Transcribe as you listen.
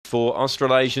for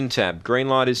Australasian Tab. Green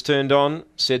light is turned on,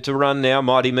 set to run now.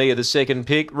 Mighty Mia, the second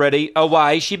pick, ready,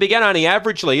 away. She began only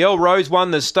averagely. Elle Rose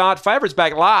won the start. Favourites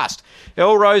back last.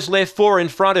 Elle Rose left 4 in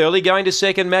front early, going to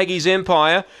second Maggie's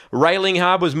Empire. Railing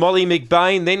hard was Molly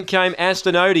McBain. Then came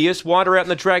Aston Odious. Wider out in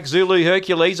the track, Zulu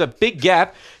Hercules. A big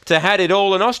gap to Had It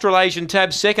All. And Australasian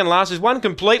Tab second last is one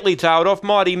completely tailed off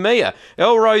Mighty Mia.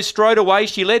 Elle Rose strode away.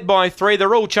 She led by 3.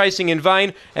 They're all chasing in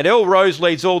vain. And Elle Rose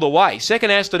leads all the way.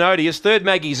 Second Aston Odious. Third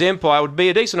Maggie's Empire. Would be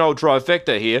a decent old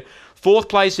trifecta here. Fourth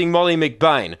placing Molly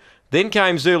McBain. Then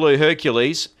came Zulu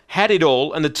Hercules. Had It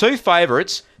All. And the two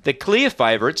favourites, the clear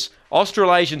favourites,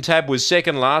 Australasian Tab was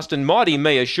second last. And Mighty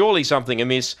Mia, surely something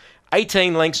amiss,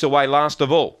 18 lengths away last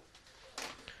of all.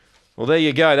 Well, there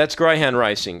you go. That's greyhound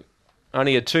racing.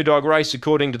 Only a two-dog race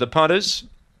according to the punters.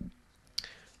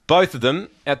 Both of them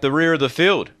at the rear of the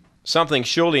field. Something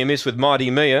surely amiss with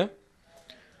Mighty Mia.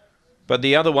 But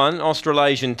the other one,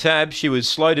 Australasian Tab, she was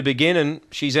slow to begin and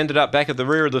she's ended up back at the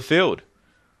rear of the field.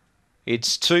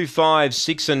 It's 2, 5,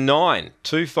 6 and 9.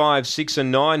 2, 5, 6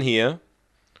 and 9 here.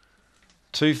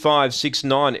 2, 5, 6,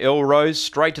 9. Elle Rose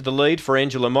straight to the lead for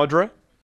Angela Modra.